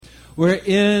We're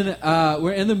in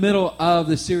the middle of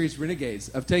the series Renegades,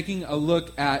 of taking a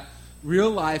look at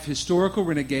real-life historical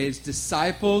renegades,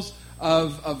 disciples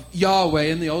of Yahweh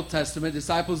in the Old Testament,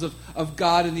 disciples of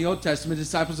God in the Old Testament,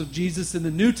 disciples of Jesus in the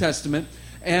New Testament,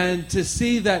 and to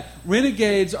see that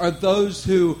renegades are those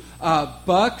who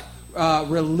buck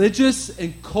religious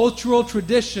and cultural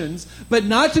traditions, but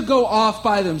not to go off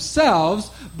by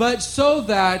themselves, but so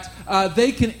that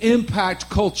they can impact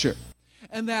culture.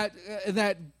 And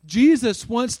that Jesus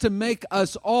wants to make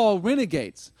us all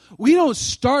renegades. We don't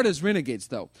start as renegades,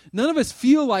 though. None of us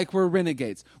feel like we're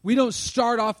renegades. We don't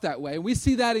start off that way. We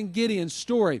see that in Gideon's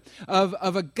story of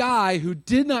a guy who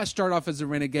did not start off as a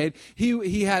renegade.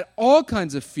 He had all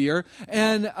kinds of fear,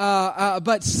 and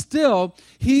but still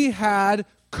he had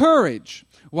courage.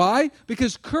 Why?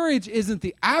 Because courage isn't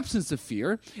the absence of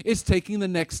fear. It's taking the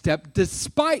next step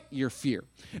despite your fear.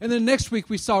 And then next week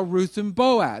we saw Ruth and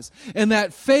Boaz. And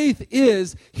that faith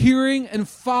is hearing and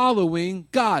following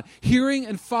God, hearing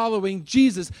and following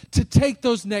Jesus to take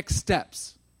those next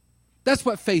steps. That's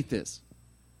what faith is.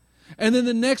 And then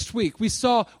the next week we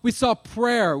saw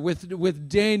prayer with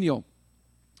Daniel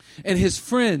and his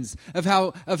friends, of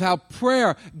how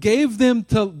prayer gave them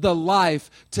the life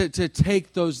to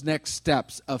take those next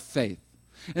steps of faith.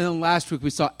 And then last week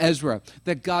we saw Ezra,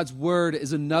 that God's word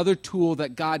is another tool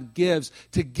that God gives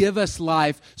to give us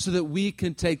life so that we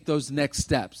can take those next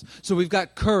steps. So we've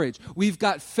got courage, we've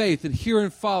got faith, and hear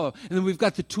and follow. And then we've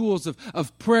got the tools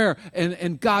of prayer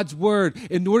and God's word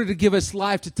in order to give us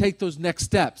life to take those next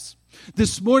steps.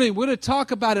 This morning, we're going to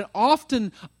talk about an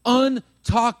often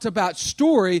untalked about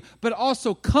story, but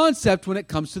also concept when it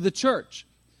comes to the church.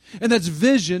 And that's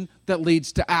vision that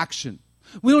leads to action.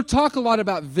 We don't talk a lot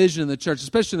about vision in the church,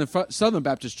 especially in the Southern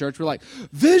Baptist Church. We're like,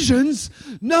 visions?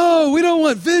 No, we don't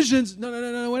want visions. No.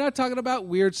 We're not talking about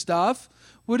weird stuff.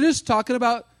 We're just talking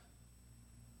about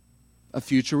a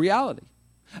future reality.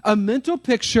 A mental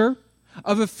picture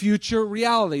of a future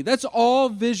reality. That's all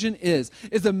vision is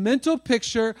a mental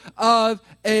picture of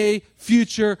a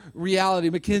future reality.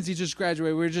 Mackenzie just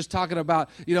graduated. We were just talking about,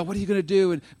 what are you going to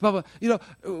do? And blah, blah.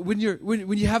 When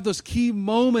you have those key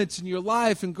moments in your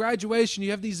life and graduation,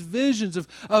 you have these visions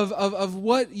of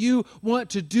what you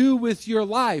want to do with your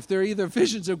life. They're either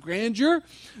visions of grandeur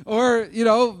or,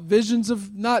 visions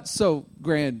of not so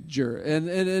grandeur.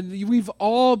 And we've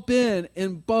all been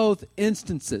in both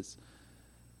instances.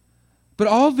 But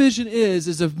all vision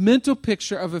is a mental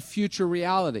picture of a future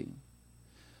reality.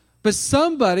 But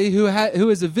somebody who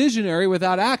is a visionary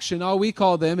without action, all we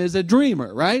call them is a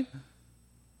dreamer, right?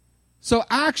 So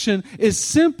action is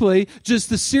simply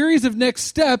just the series of next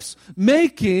steps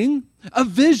making a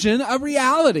vision a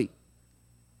reality.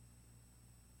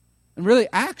 And really,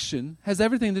 action has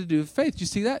everything to do with faith. Do you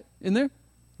see that in there?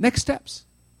 Next steps.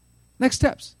 Next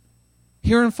steps.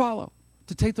 Hear and follow.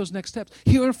 To take those next steps.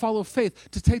 Hear and follow faith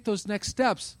to take those next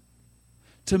steps.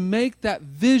 To make that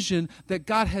vision that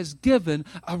God has given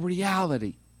a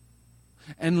reality.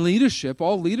 And leadership,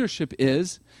 all leadership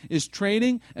is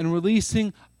training and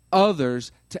releasing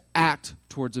others to act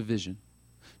towards a vision.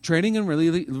 Training and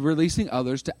releasing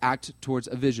others to act towards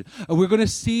a vision. And we're going to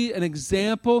see an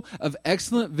example of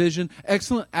excellent vision,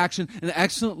 excellent action, and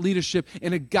excellent leadership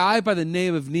in a guy by the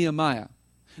name of Nehemiah.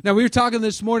 Now, we were talking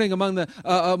this morning among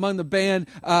the band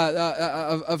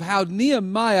of how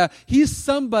Nehemiah, he's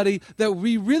somebody that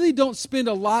we really don't spend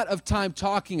a lot of time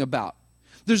talking about.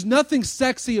 There's nothing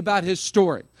sexy about his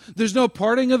story. There's no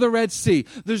parting of the Red Sea.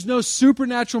 There's no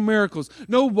supernatural miracles.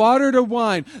 No water to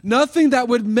wine. Nothing that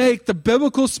would make the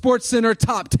Biblical Sports Center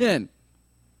top 10.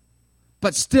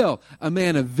 But still, a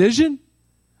man of vision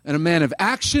and a man of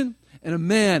action and a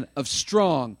man of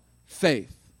strong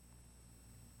faith.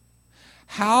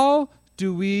 How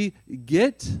do we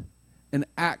get and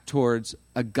act towards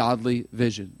a godly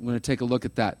vision? We're going to take a look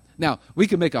at that. Now, we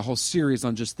can make a whole series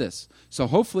on just this. So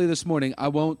hopefully this morning I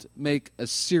won't make a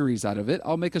series out of it.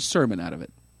 I'll make a sermon out of it.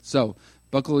 So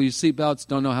buckle your seatbelts.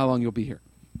 Don't know how long you'll be here.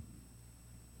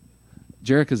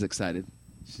 Jerica's excited.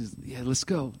 She's, let's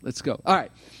go. Let's go. All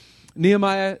right.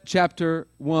 Nehemiah chapter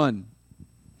 1.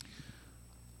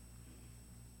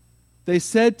 They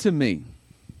said to me,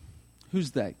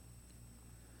 who's they?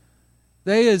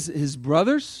 They is his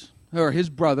brothers, or his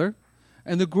brother,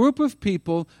 and the group of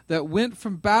people that went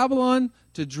from Babylon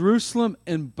to Jerusalem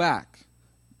and back.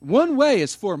 One way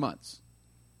is 4 months.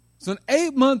 It's an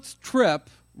 8-month trip,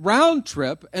 round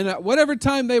trip, and at whatever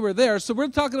time they were there. So we're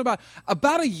talking about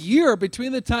a year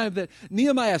between the time that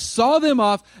Nehemiah saw them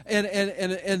off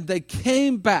and they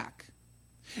came back.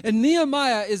 And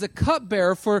Nehemiah is a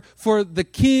cupbearer for the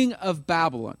king of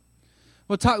Babylon.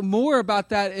 We'll talk more about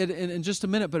that in just a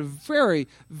minute, but a very,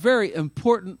 very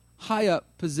important, high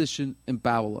up position in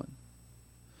Babylon.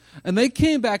 And they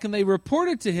came back and they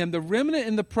reported to him, the remnant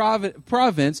in the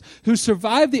province who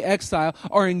survived the exile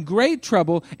are in great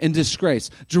trouble and disgrace.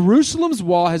 Jerusalem's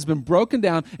wall has been broken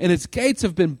down and its gates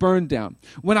have been burned down.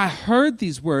 When I heard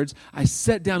these words, I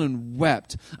sat down and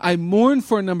wept. I mourned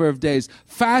for a number of days,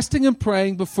 fasting and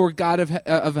praying before God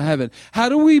of heaven. How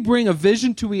do we bring a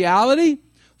vision to reality?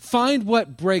 Find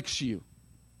what breaks you.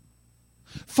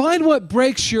 Find what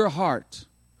breaks your heart.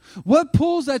 What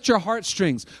pulls at your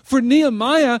heartstrings? For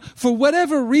Nehemiah, for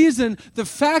whatever reason, the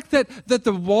fact that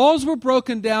the walls were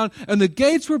broken down and the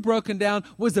gates were broken down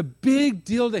was a big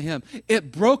deal to him.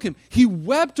 It broke him. He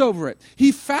wept over it.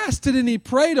 He fasted and he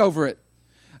prayed over it.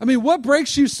 I mean, what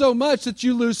breaks you so much that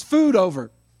you lose food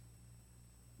over?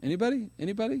 Anybody?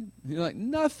 You're like,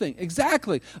 nothing.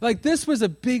 Exactly. Like, this was a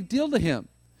big deal to him.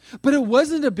 But it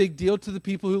wasn't a big deal to the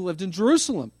people who lived in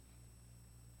Jerusalem.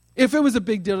 If it was a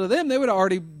big deal to them, they would have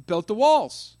already built the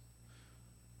walls.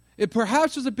 It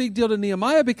perhaps was a big deal to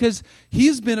Nehemiah because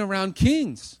he's been around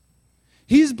kings.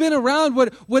 He's been around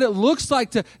what it looks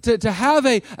like to have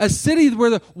a city where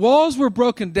the walls were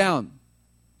broken down.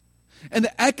 And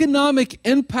the economic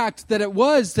impact that it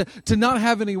was to not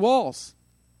have any walls.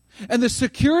 And the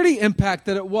security impact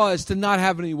that it was to not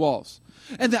have any walls.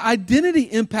 And the identity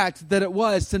impact that it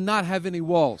was to not have any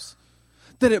walls.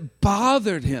 That it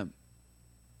bothered him.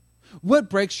 What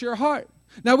breaks your heart?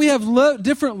 Now, we have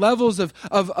different levels of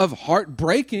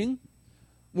heartbreaking.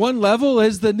 One level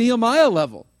is the Nehemiah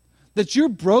level, that you're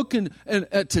broken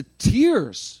to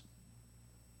tears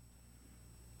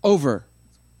over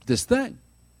this thing,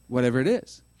 whatever it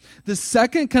is. The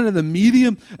second, kind of the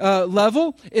medium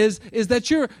level, is that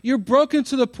you're broken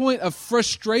to the point of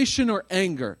frustration or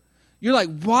anger. You're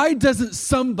like, why doesn't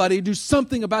somebody do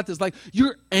something about this? Like,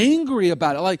 you're angry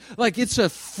about it. Like it's a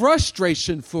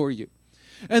frustration for you.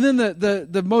 And then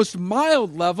the most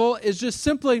mild level is just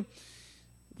simply,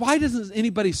 why doesn't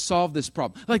anybody solve this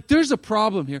problem? Like, there's a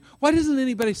problem here. Why doesn't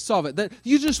anybody solve it? That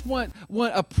you just want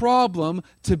a problem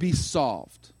to be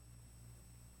solved.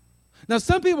 Now,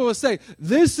 some people will say,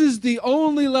 this is the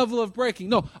only level of breaking.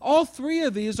 No, all three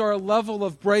of these are a level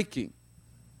of breaking.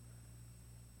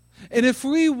 And if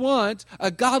we want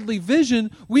a godly vision,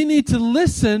 we need to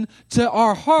listen to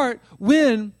our heart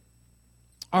when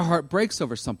our heart breaks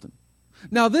over something.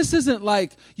 Now, this isn't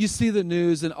like you see the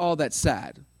news and all that's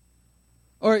sad.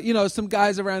 Or, some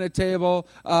guys around a table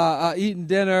eating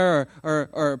dinner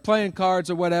or playing cards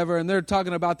or whatever, and they're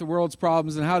talking about the world's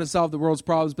problems and how to solve the world's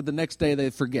problems, but the next day they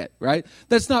forget, right?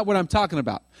 That's not what I'm talking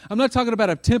about. I'm not talking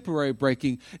about a temporary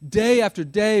breaking. Day after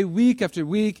day, week after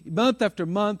week, month after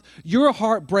month, your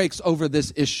heart breaks over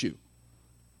this issue.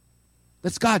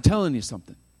 That's God telling you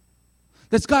something.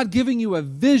 That's God giving you a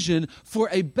vision for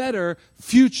a better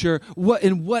future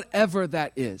in whatever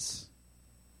that is.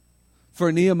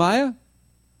 For Nehemiah,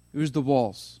 it was the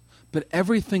walls. But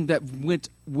everything that went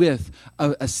with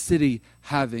a city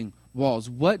having walls.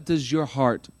 What does your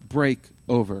heart break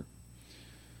over?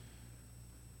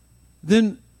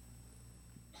 Then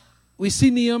we see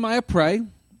Nehemiah pray.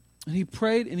 And he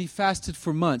prayed and he fasted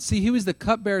for months. See, he was the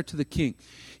cupbearer to the king.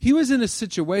 He was in a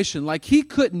situation like he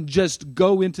couldn't just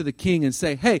go into the king and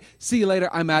say, hey, see you later,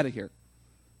 I'm out of here.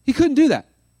 He couldn't do that.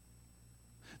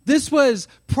 This was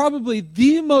probably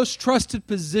the most trusted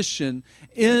position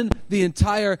in the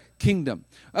entire kingdom.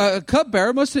 A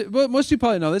cupbearer, most of you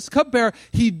probably know this, cupbearer,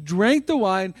 he drank the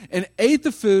wine and ate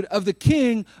the food of the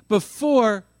king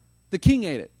before the king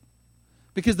ate it.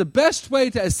 Because the best way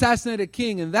to assassinate a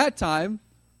king in that time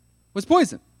was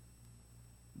poison.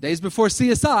 Days before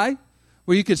CSI,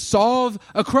 where you could solve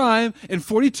a crime in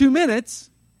 42 minutes,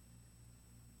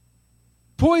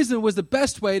 poison was the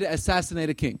best way to assassinate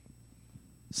a king.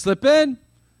 Slip in,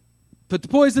 put the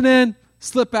poison in,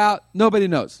 slip out, nobody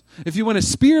knows. If you want to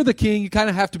spear the king, you kind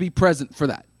of have to be present for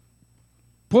that.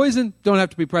 Poison, don't have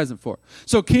to be present for.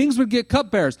 So kings would get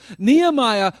cupbearers.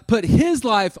 Nehemiah put his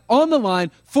life on the line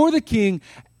for the king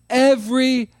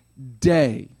every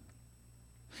day.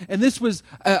 And this was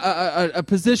a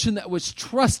position that was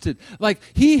trusted. Like,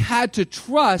 he had to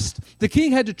trust, the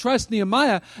king had to trust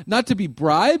Nehemiah not to be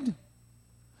bribed,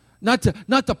 not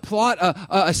to plot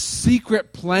a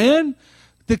secret plan.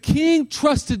 The king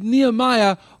trusted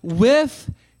Nehemiah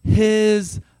with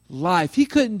his life. He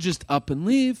couldn't just up and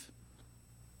leave.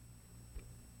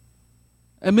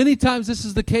 And many times this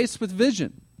is the case with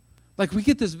vision. Like, we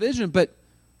get this vision, but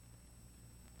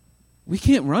we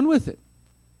can't run with it.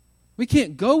 We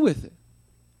can't go with it.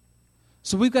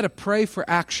 So we've got to pray for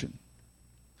action.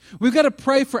 We've got to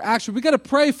pray for action. We've got to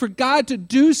pray for God to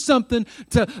do something,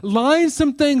 to line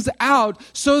some things out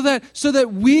so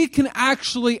that we can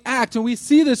actually act. And we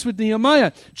see this with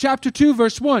Nehemiah. Chapter 2,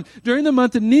 verse 1. During the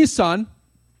month of Nisan,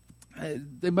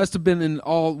 they must have been in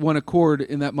all one accord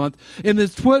in that month. In the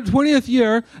 20th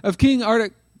year of King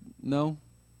Artaxerxes. No,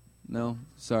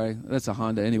 sorry. That's a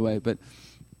Honda anyway. But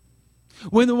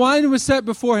when the wine was set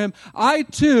before him, I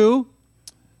too,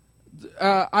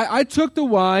 I took the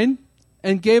wine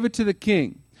and gave it to the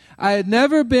king. I had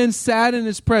never been sad in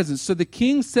his presence. So the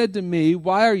king said to me,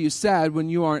 why are you sad when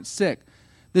you aren't sick?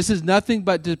 This is nothing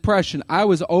but depression. I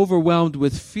was overwhelmed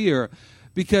with fear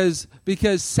because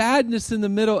sadness in the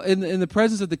middle, in the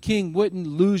presence of the king wouldn't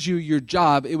lose you your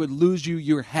job. It would lose you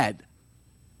your head.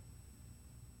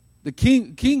 The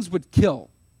kings would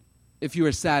kill if you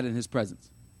were sad in his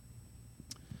presence.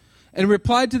 And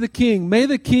replied to the king, may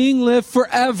the king live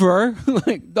forever.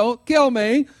 Like, don't kill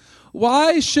me.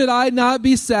 Why should I not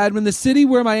be sad when the city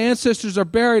where my ancestors are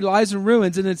buried lies in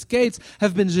ruins and its gates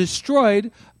have been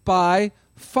destroyed by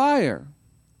fire?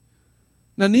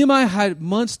 Now, Nehemiah had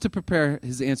months to prepare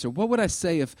his answer. What would I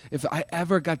say if I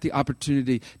ever got the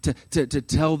opportunity to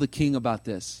tell the king about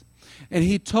this? And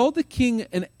he told the king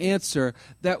an answer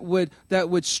that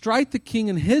would strike the king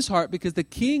in his heart, because the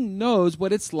king knows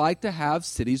what it's like to have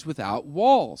cities without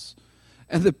walls.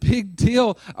 And the big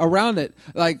deal around it,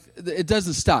 like, it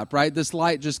doesn't stop, right? This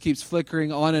light just keeps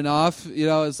flickering on and off. You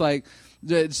know, it's like,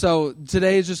 so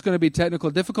today is just going to be Technical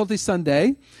Difficulty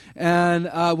Sunday, and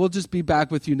we'll just be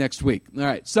back with you next week. All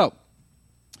right, so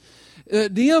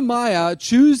Nehemiah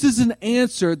chooses an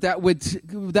answer that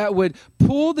would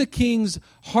pull the king's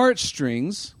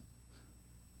heartstrings,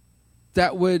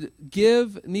 that would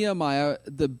give Nehemiah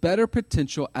the better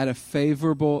potential at a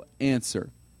favorable answer.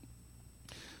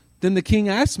 Then the king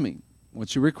asked me,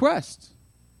 what's your request?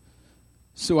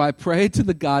 So I prayed to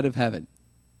the God of heaven.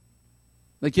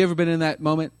 Like, you ever been in that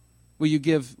moment where you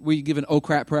give an oh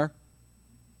crap prayer?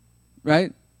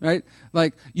 Right?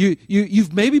 Like,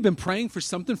 you've maybe been praying for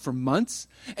something for months,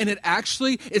 and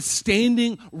it's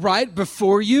standing right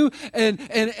before you, and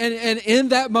in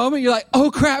that moment you're like,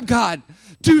 oh crap, God,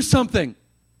 do something.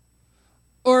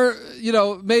 Or, you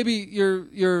know, maybe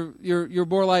you're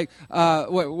more like,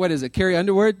 what is it, Carrie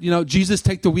Underwood? You know, Jesus,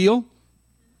 take the wheel.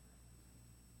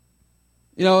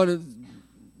 You know,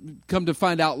 come to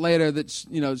find out later that,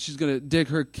 you know, she's going to dig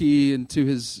her key into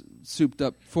his souped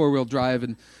up 4-wheel drive,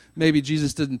 and maybe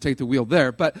Jesus didn't take the wheel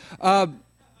there. But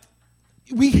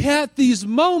we had these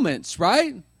moments,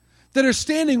 right, that are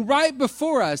standing right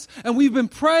before us, and we've been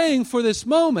praying for this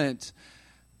moment.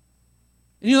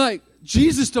 And you're like,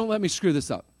 Jesus, don't let me screw this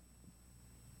up.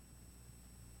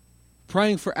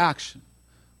 Praying for action.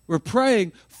 We're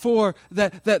praying for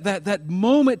that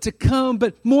moment to come,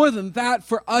 but more than that,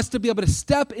 for us to be able to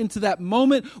step into that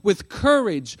moment with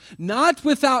courage, not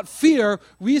without fear.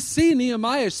 We see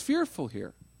Nehemiah is fearful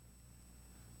here.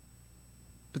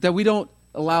 But that we don't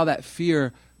allow that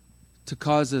fear to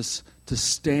cause us to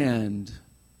stand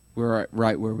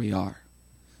right where we are.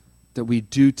 That we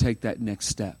do take that next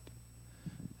step.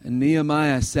 And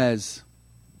Nehemiah says,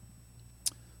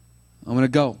 I'm going to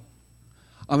go.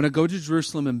 I'm going to go to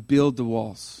Jerusalem and build the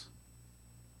walls.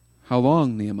 How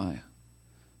long, Nehemiah?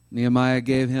 Nehemiah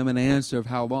gave him an answer of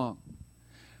how long.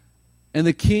 And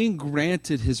the king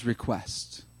granted his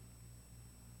request.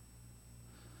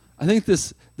 I think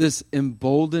this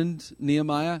emboldened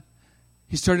Nehemiah.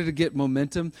 He started to get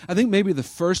momentum. I think maybe the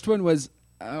first one was,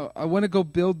 I want to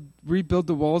go rebuild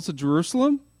the walls of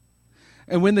Jerusalem.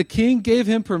 And when the king gave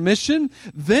him permission,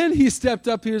 then he stepped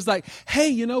up. He was like, hey,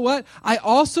 you know what? I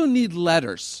also need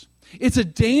letters. It's a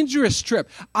dangerous trip.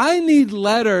 I need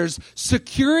letters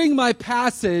securing my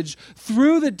passage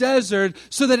through the desert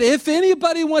so that if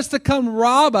anybody wants to come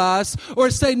rob us or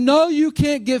say, no, you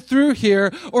can't get through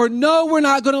here, or no, we're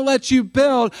not going to let you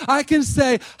build, I can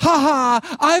say, ha,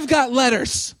 I've got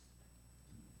letters.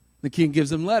 The king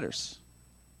gives him letters.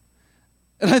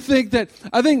 And I think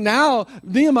now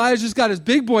Nehemiah's just got his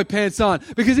big boy pants on,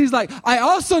 because he's like, I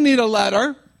also need a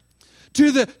letter to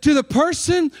the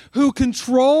person who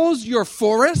controls your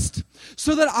forest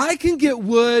so that I can get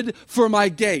wood for my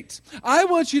gate. I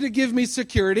want you to give me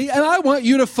security, and I want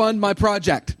you to fund my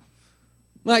project.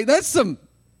 Like, that's some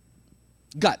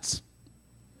guts.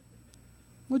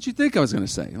 What'd you think I was going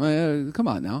to say? Come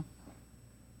on now.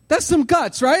 That's some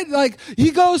guts, right? Like,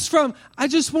 he goes from, I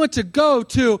just want to go,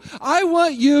 to, I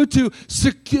want you to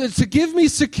give me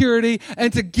security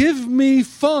and to give me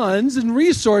funds and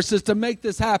resources to make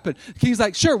this happen. The king's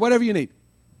like, sure, whatever you need.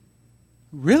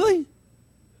 Really?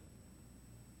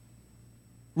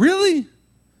 Really?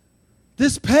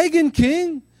 This pagan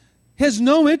king? He has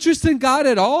no interest in God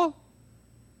at all.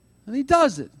 And he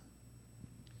does it.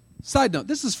 Side note,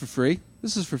 this is for free.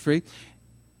 This is for free.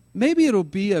 Maybe it'll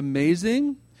be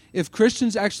amazing if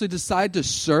Christians actually decide to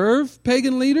serve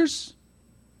pagan leaders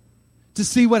to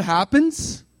see what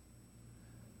happens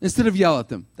instead of yell at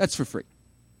them. That's for free.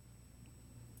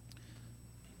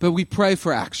 But we pray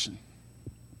for action.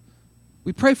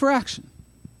 We pray for action.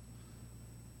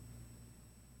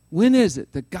 When is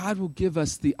it that God will give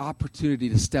us the opportunity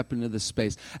to step into this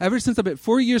space? Ever since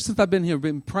 4 years since I've been here, I've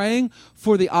been praying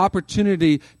for the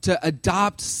opportunity to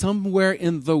adopt somewhere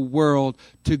in the world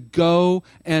to go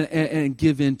and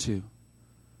give into.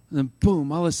 And then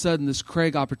boom, all of a sudden this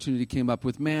Craig opportunity came up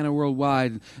with Manna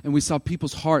Worldwide, and we saw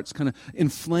people's hearts kind of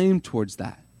inflamed towards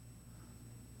that.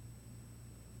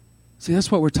 See,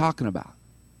 that's what we're talking about.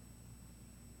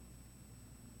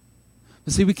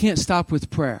 But see, we can't stop with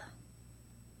prayer.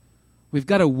 We've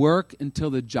got to work until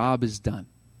the job is done.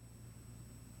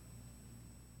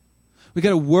 We've got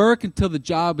to work until the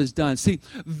job is done. See,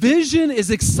 vision is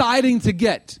exciting to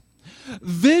get.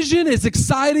 Vision is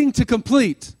exciting to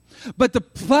complete. But the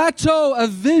plateau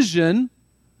of vision,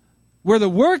 where the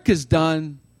work is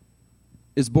done,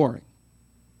 is boring.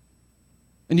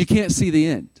 And you can't see the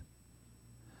end.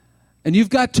 And you've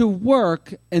got to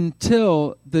work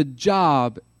until the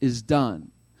job is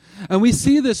done. And we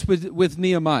see this with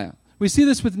Nehemiah. We see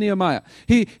this with Nehemiah.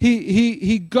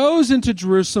 He goes into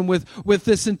Jerusalem with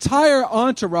this entire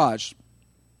entourage.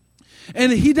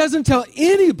 And he doesn't tell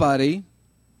anybody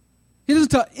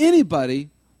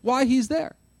why he's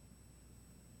there.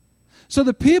 So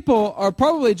the people are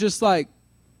probably just like,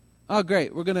 oh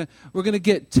great, we're gonna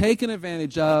get taken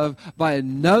advantage of by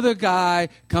another guy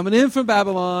coming in from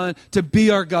Babylon to be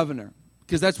our governor.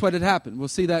 Because that's what had happened. We'll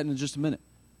see that in just a minute.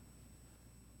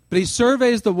 But he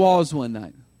surveys the walls one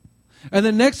night. And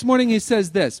the next morning he says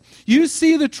this, you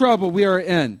see the trouble we are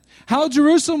in, how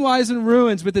Jerusalem lies in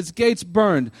ruins with its gates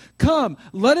burned. Come,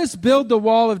 let us build the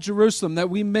wall of Jerusalem that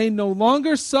we may no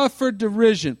longer suffer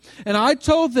derision. And I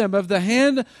told them of the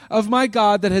hand of my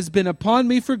God that has been upon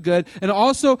me for good, and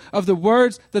also of the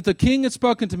words that the king had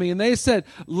spoken to me. And they said,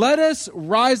 let us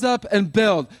rise up and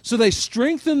build. So they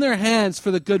strengthened their hands for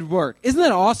the good work. Isn't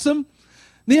that awesome?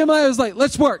 Nehemiah was like,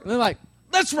 let's work. And they're like,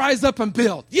 let's rise up and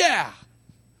build. Yeah.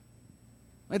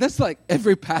 Like, that's like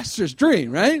every pastor's dream,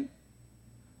 right?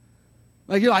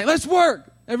 Like, you're like, let's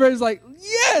work. Everybody's like,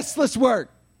 yes, let's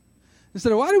work.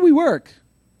 Instead of, why do we work?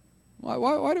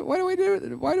 Why do we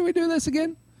do this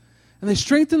again? And they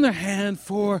strengthen their hand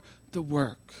for the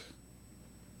work.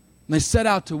 And they set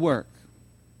out to work.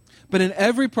 But in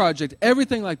every project,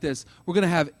 everything like this, we're going to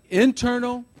have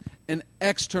internal and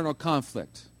external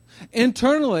conflict.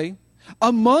 Internally,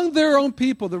 among their own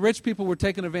people, the rich people were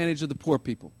taking advantage of the poor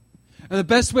people. And the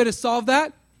best way to solve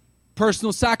that?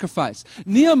 Personal sacrifice.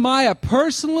 Nehemiah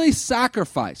personally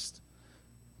sacrificed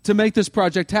to make this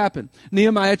project happen.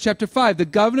 Nehemiah chapter 5, the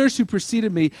governors who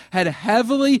preceded me had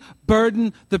heavily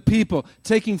burdened the people,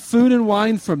 taking food and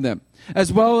wine from them,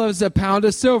 as well as a pound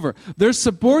of silver. Their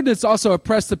subordinates also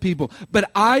oppressed the people,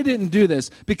 but I didn't do this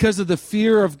because of the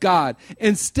fear of God.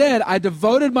 Instead, I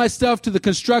devoted myself to the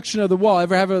construction of the wall.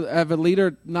 Ever have a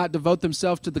leader not devote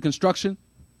themselves to the construction?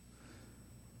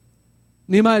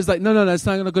 Nehemiah's like, no, that's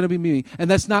not going to be me.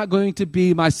 And that's not going to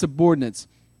be my subordinates.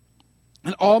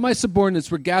 And all my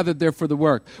subordinates were gathered there for the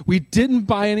work. We didn't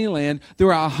buy any land. There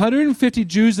were 150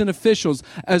 Jews and officials,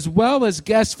 as well as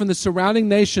guests from the surrounding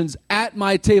nations at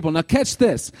my table. Now catch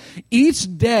this.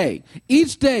 Each day,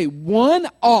 1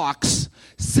 ox,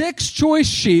 6 choice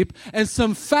sheep, and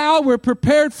some fowl were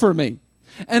prepared for me.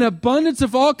 An abundance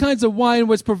of all kinds of wine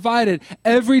was provided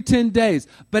every 10 days.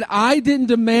 But I didn't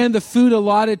demand the food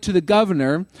allotted to the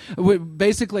governor,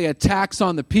 basically a tax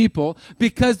on the people,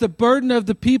 because the burden of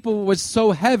the people was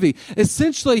so heavy.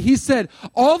 Essentially, he said,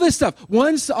 all this stuff,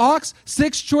 1 ox,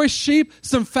 6 choice sheep,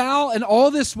 some fowl, and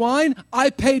all this wine, I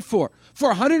paid for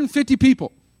 150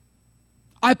 people.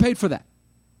 I paid for that,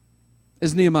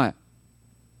 as Nehemiah.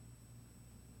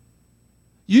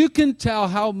 You can tell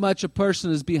how much a person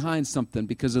is behind something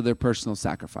because of their personal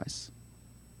sacrifice.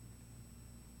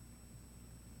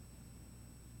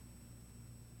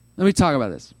 Let me talk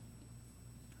about this.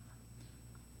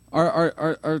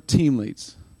 Our team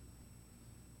leads,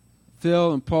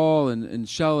 Phil and Paul and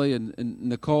Shelley and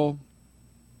Nicole.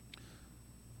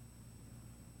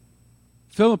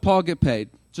 Phil and Paul get paid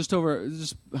just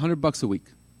 $100 a week.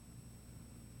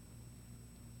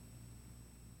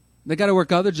 They got to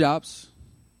work other jobs.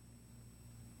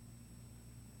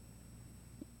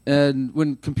 And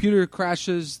when computer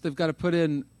crashes, they've got to put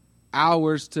in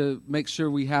hours to make sure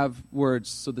we have words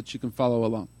so that you can follow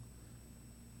along.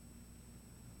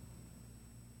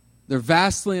 They're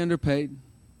vastly underpaid.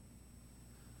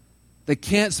 They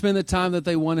can't spend the time that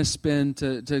they want to spend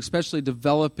to especially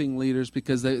developing leaders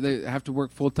because they have to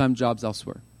work full-time jobs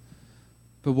elsewhere.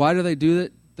 But why do they do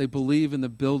that? They believe in the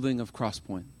building of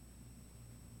Crosspoint.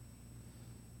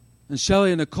 And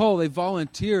Shelley and Nicole, they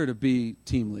volunteer to be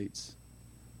team leads.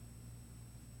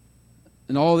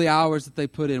 And all the hours that they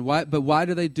put in. But why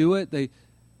do they do it?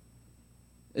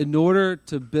 In order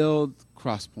to build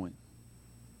Crosspoint.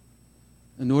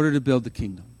 In order to build the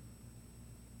kingdom.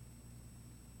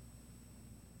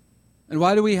 And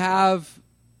why do we have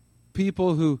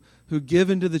people who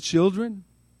give into the children?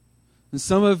 And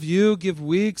some of you give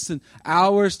weeks and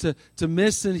hours to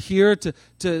miss and hear,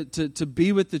 to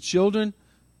be with the children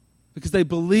because they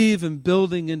believe in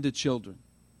building into children.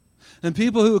 And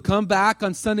people who come back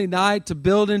on Sunday night to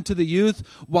build into the youth,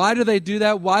 why do they do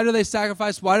that? Why do they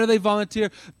sacrifice? Why do they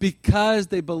volunteer? Because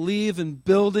they believe in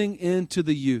building into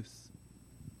the youth.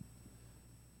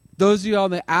 Those of you on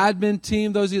the admin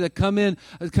team, those of you that come in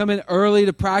early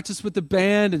to practice with the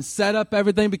band and set up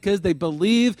everything because they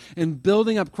believe in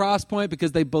building up Crosspoint,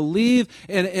 because they believe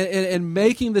in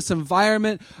making this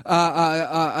environment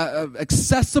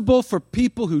accessible for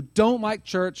people who don't like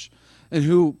church and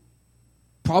who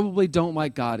probably don't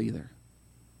like God either.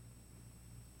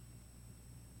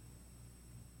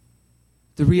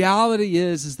 The reality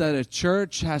is that a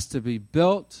church has to be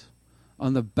built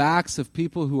on the backs of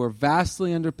people who are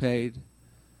vastly underpaid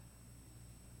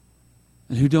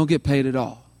and who don't get paid at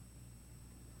all.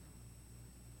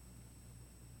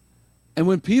 And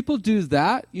when people do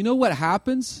that, you know what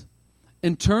happens?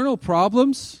 Internal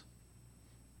problems,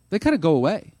 they kind of go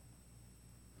away.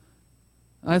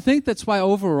 And I think that's why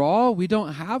overall we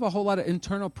don't have a whole lot of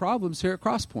internal problems here at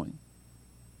Crosspoint.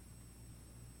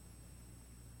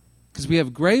 Because we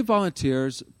have great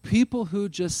volunteers, people who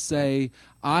just say,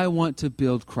 I want to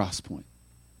build Crosspoint.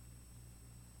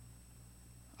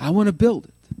 I want to build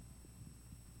it.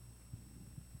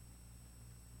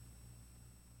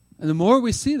 And the more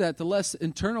we see that, the less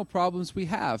internal problems we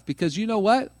have. Because you know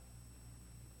what?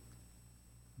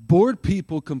 Bored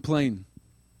people complain.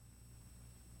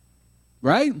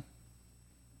 Right?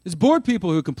 It's bored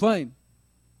people who complain.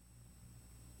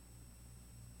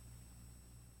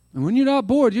 And when you're not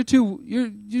bored, you're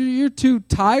too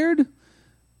tired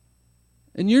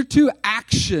and you're too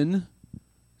action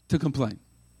to complain.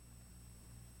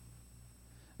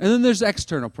 And then there's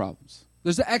external problems.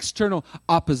 There's the external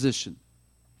opposition.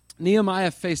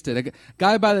 Nehemiah faced it. A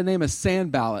guy by the name of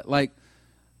Sanballat. Like,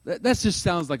 that just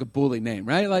sounds like a bully name,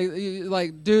 right?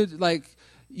 Like, dude, like,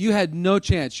 you had no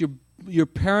chance. Your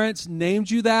parents named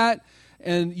you that,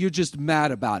 and you're just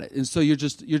mad about it. And so you're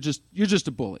just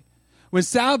a bully. When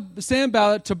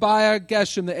Sanballat, Tobiah,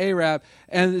 Geshem, the Arab,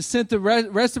 and sent the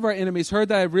rest of our enemies, heard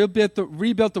that I rebuilt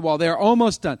the wall, they are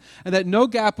almost done, and that no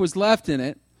gap was left in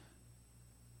it,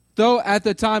 though at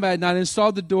the time I had not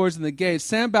installed the doors and the gates,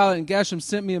 Sanballat and Geshem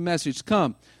sent me a message,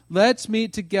 come, let's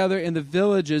meet together in the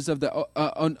villages of the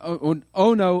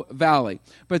Ono Valley.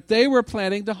 But they were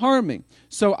planning to harm me.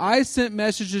 So I sent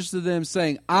messages to them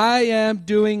saying, I am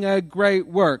doing a great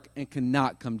work and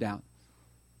cannot come down.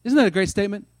 Isn't that a great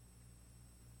statement?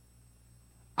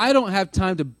 I don't have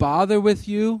time to bother with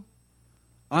you.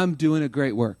 I'm doing a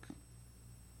great work.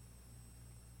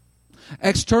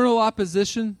 External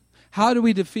opposition, how do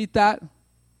we defeat that?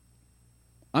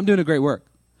 I'm doing a great work.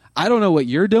 I don't know what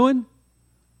you're doing,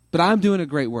 but I'm doing a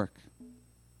great work.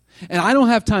 And I don't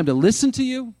have time to listen to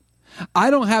you.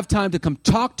 I don't have time to come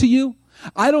talk to you.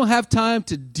 I don't have time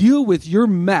to deal with your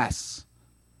mess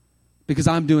because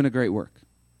I'm doing a great work.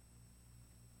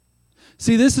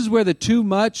 See, this is where the too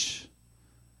much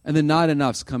and the not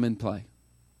enoughs come in play.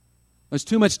 There's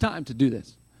too much time to do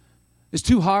this. It's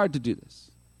too hard to do this.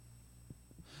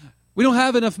 We don't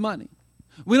have enough money.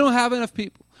 We don't have enough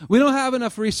people. We don't have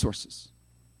enough resources.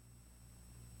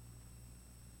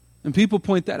 And people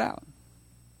point that out.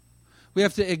 We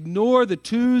have to ignore the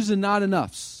twos and not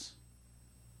enoughs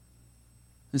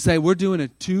and say we're doing a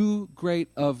too great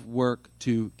of work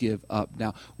to give up.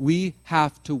 Now, we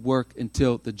have to work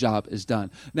until the job is done.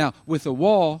 Now, with the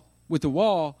wall,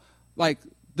 like,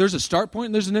 there's a start point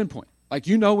and there's an end point. Like,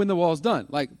 you know when the wall is done.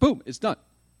 Like, boom, it's done.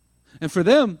 And for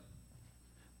them,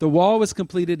 the wall was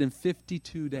completed in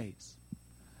 52 days.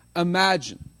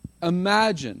 Imagine.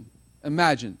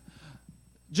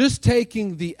 Just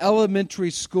taking the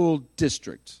elementary school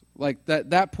district, like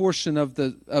that portion of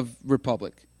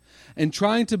Republic, and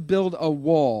trying to build a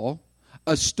wall,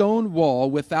 a stone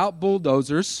wall, without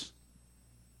bulldozers,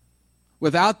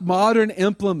 without modern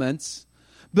implements,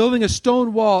 building a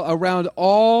stone wall around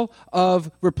all of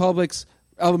Republic's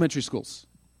elementary schools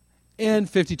in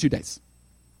 52 days.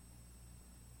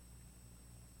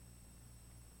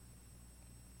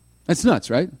 That's nuts,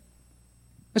 right?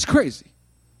 That's crazy.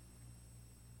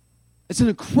 It's an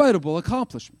incredible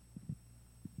accomplishment.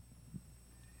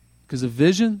 Because a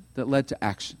vision that led to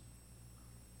action.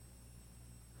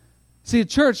 See, at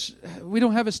church, we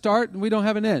don't have a start and we don't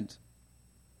have an end.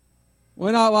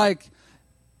 We're not like,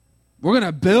 we're going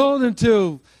to build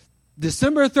into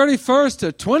December 31st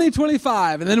to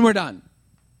 2025 and then we're done.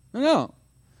 No.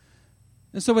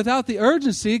 And so without the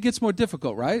urgency, it gets more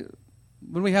difficult, right?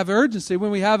 When we have urgency,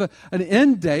 when we have an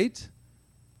end date,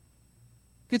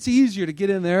 it gets easier to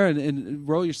get in there and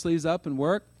roll your sleeves up and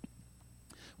work.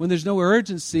 When there's no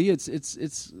urgency,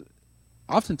 it's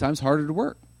oftentimes harder to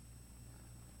work.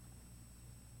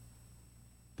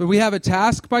 But we have a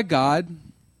task by God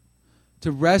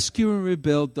to rescue and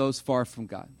rebuild those far from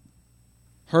God.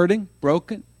 Hurting,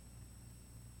 broken.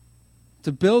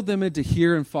 To build them into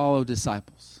hear and follow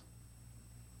disciples.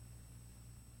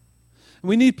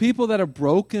 We need people that are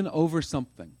broken over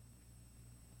something.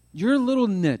 Your little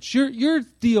niche, your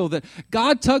deal that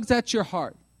God tugs at your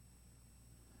heart.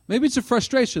 Maybe it's a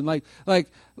frustration, like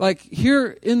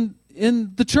here in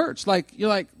the church. Like you're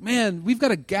like, man, we've got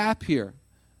a gap here.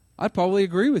 I'd probably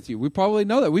agree with you. We probably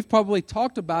know that. We've probably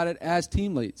talked about it as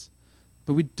team leads,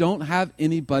 but we don't have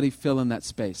anybody fill in that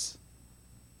space.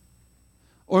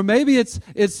 Or maybe it's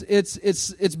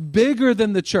bigger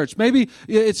than the church. Maybe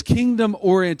it's kingdom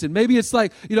oriented. Maybe it's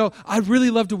like, I'd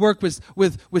really love to work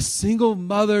with single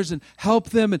mothers and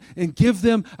help them and give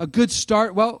them a good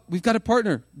start. Well, we've got a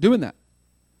partner doing that.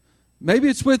 Maybe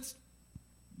it's with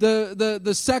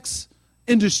the sex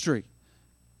industry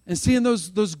and seeing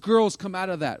those girls come out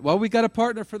of that. Well, we got a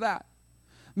partner for that.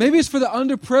 Maybe it's for the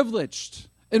underprivileged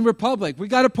in Republic. We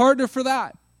got a partner for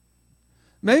that.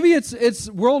 Maybe it's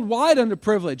worldwide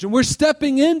underprivileged, and we're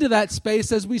stepping into that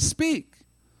space as we speak.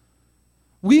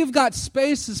 We've got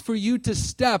spaces for you to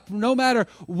step, no matter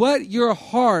what your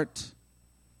heart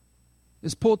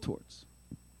is pulled towards.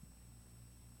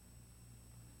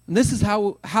 And this is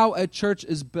how a church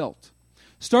is built.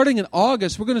 Starting in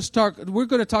August, we're going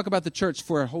to talk about the church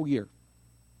for a whole year.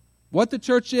 What the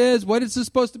church is, what it's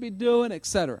supposed to be doing,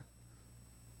 etc.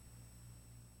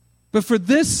 But for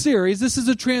this series, this is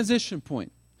a transition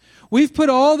point. We've put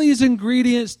all these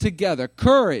ingredients together.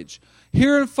 Courage,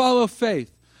 hear and follow faith,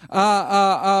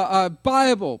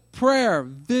 Bible, prayer,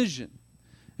 vision.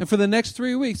 And for the next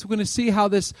 3 weeks, we're going to see how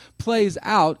this plays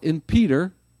out in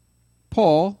Peter,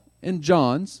 Paul, and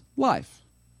John's life.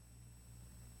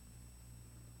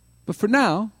 But for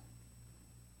now,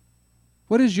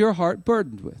 what is your heart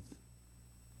burdened with?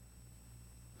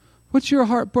 What's your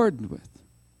heart burdened with?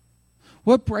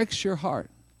 What breaks your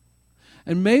heart?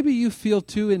 And maybe you feel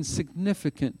too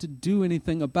insignificant to do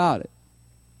anything about it.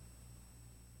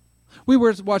 We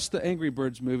watched the Angry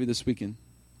Birds movie this weekend.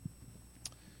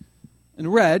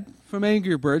 And Red from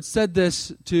Angry Birds said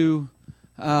this to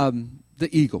the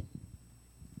eagle.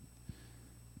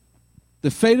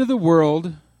 The fate of the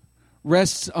world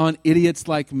rests on idiots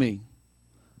like me.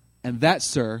 And that,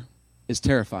 sir, is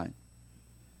terrifying.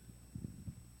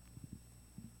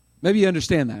 Maybe you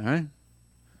understand that, right?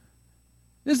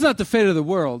 This is not the fate of the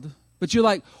world, but you're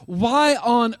like, why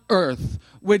on earth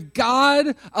would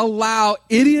God allow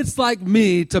idiots like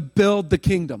me to build the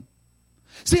kingdom?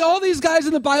 See, all these guys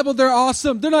in the Bible, they're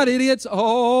awesome. They're not idiots.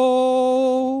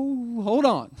 Oh, hold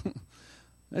on.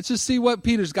 Let's just see what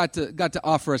Peter's got to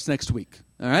offer us next week.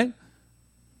 All right?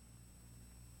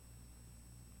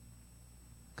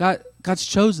 God's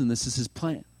chosen this as his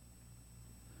plan.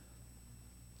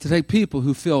 To take people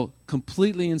who feel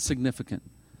completely insignificant,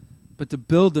 but to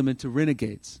build them into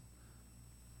renegades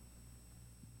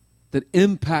that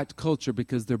impact culture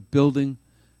because they're building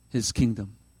his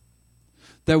kingdom.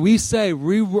 That we say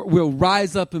we'll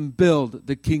rise up and build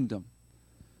the kingdom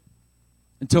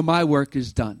until my work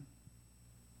is done.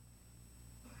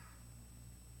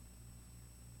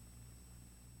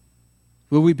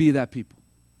 Will we be that people?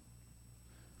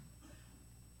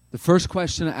 The first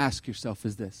question to ask yourself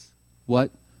is this: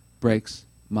 what breaks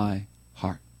my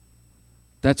heart?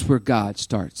 That's where God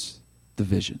starts the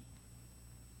vision.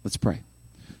 Let's pray.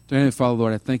 Dear Heavenly Father,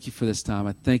 Lord, I thank you for this time.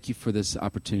 I thank you for this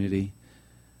opportunity.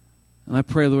 And I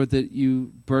pray, Lord, that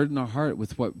you burden our heart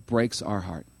with what breaks our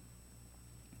heart.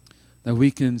 That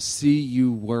we can see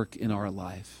you work in our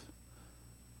life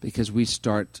because we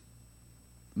start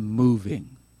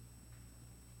moving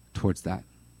towards that.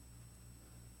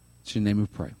 In your name we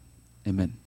pray. Amen.